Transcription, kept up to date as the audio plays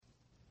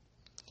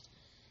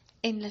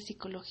En la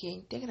psicología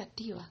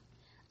integrativa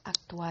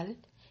actual,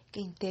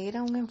 que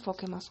integra un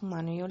enfoque más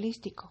humano y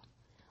holístico,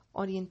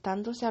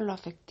 orientándose a lo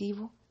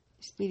afectivo,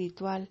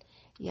 espiritual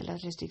y a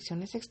las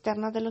restricciones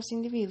externas de los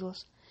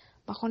individuos,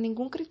 bajo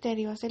ningún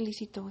criterio hace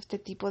lícito este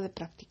tipo de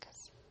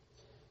prácticas.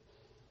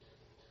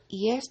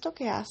 Y esto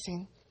que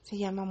hacen se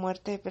llama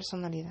muerte de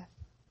personalidad,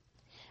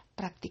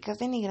 prácticas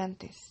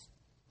denigrantes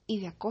y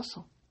de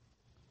acoso,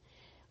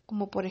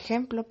 como por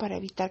ejemplo para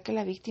evitar que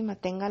la víctima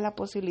tenga la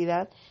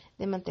posibilidad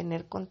de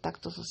mantener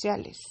contactos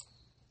sociales.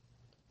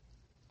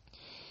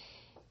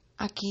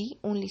 Aquí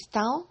un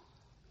listado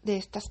de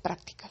estas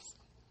prácticas.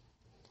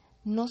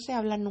 No se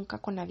habla nunca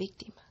con la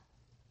víctima.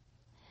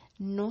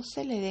 No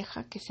se le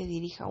deja que se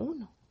dirija a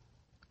uno.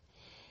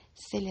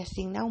 Se le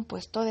asigna un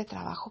puesto de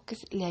trabajo que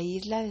le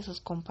aísla de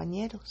sus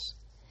compañeros.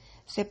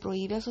 Se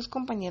prohíbe a sus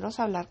compañeros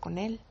hablar con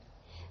él.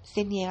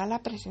 Se niega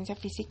la presencia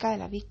física de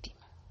la víctima.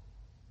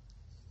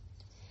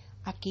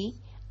 Aquí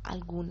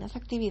algunas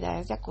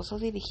actividades de acoso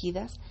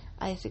dirigidas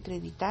a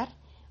desacreditar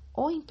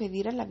o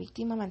impedir a la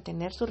víctima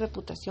mantener su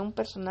reputación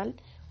personal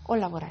o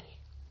laboral.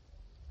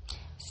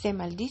 Se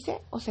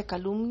maldice o se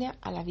calumnia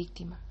a la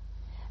víctima.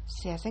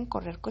 Se hacen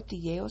correr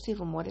cotilleos y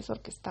rumores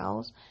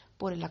orquestados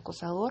por el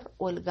acosador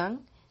o el gang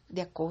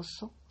de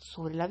acoso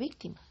sobre la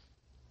víctima.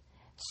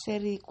 Se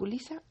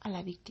ridiculiza a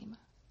la víctima.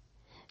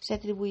 Se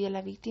atribuye a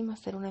la víctima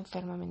ser una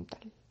enferma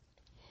mental.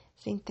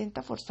 Se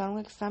intenta forzar un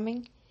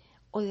examen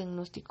o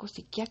diagnóstico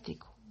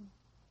psiquiátrico.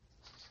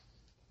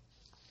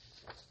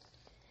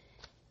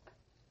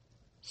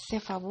 Se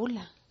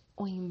fabula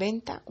o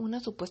inventa una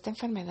supuesta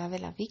enfermedad de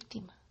la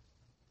víctima.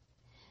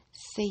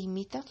 Se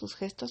imita sus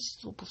gestos,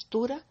 su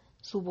postura,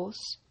 su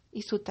voz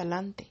y su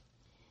talante,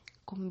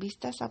 con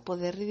vistas a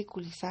poder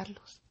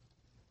ridiculizarlos.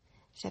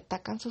 Se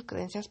atacan sus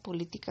creencias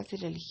políticas y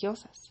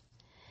religiosas.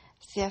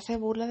 Se hace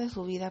burla de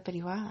su vida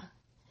privada.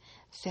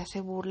 Se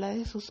hace burla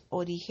de sus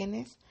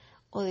orígenes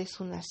o de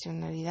su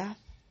nacionalidad.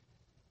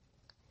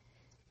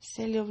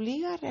 Se le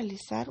obliga a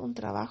realizar un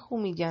trabajo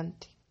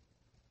humillante.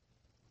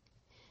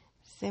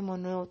 Se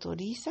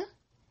monitoriza,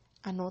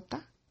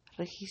 anota,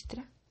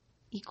 registra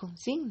y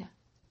consigna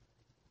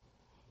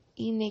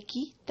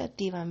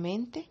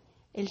inequitativamente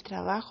el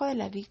trabajo de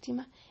la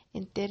víctima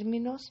en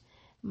términos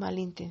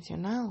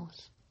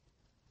malintencionados.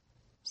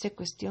 Se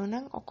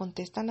cuestionan o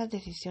contestan las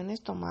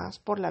decisiones tomadas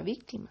por la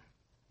víctima.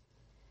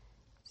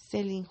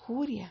 Se le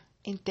injuria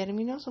en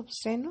términos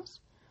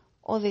obscenos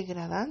o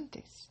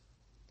degradantes.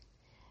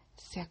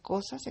 Se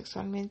acosa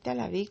sexualmente a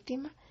la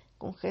víctima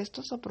con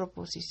gestos o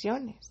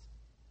proposiciones.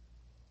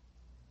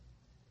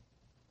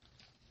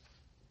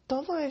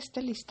 Todo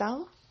este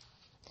listado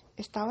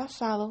está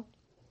basado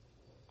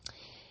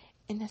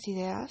en las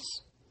ideas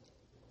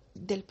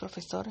del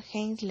profesor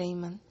Heinz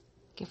Lehmann,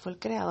 que fue el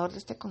creador de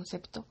este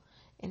concepto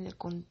en el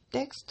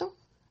contexto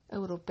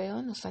europeo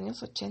en los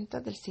años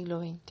 80 del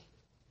siglo XX.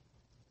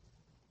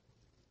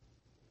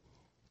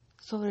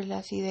 Sobre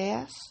las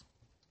ideas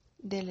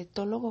del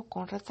etólogo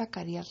Konrad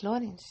Zacharias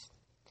Lorenz,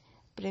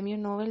 Premio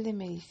Nobel de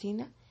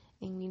Medicina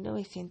en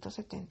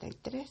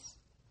 1973,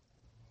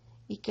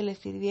 y que le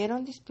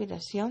sirvieron de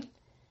inspiración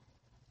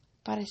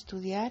para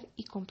estudiar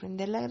y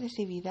comprender la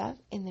agresividad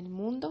en el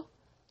mundo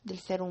del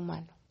ser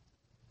humano.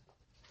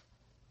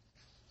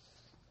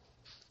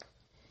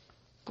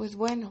 Pues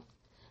bueno,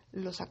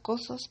 los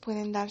acosos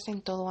pueden darse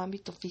en todo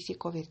ámbito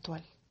físico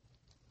virtual.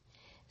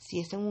 Si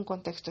es en un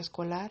contexto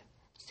escolar,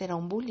 será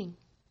un bullying.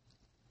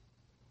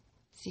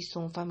 Si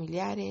son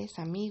familiares,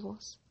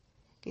 amigos,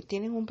 que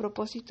tienen un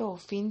propósito o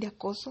fin de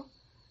acoso,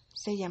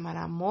 se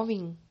llamará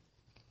mobbing.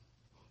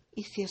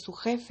 Y si es su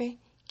jefe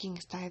quien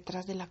está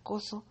detrás del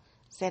acoso,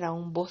 será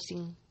un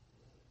bossing.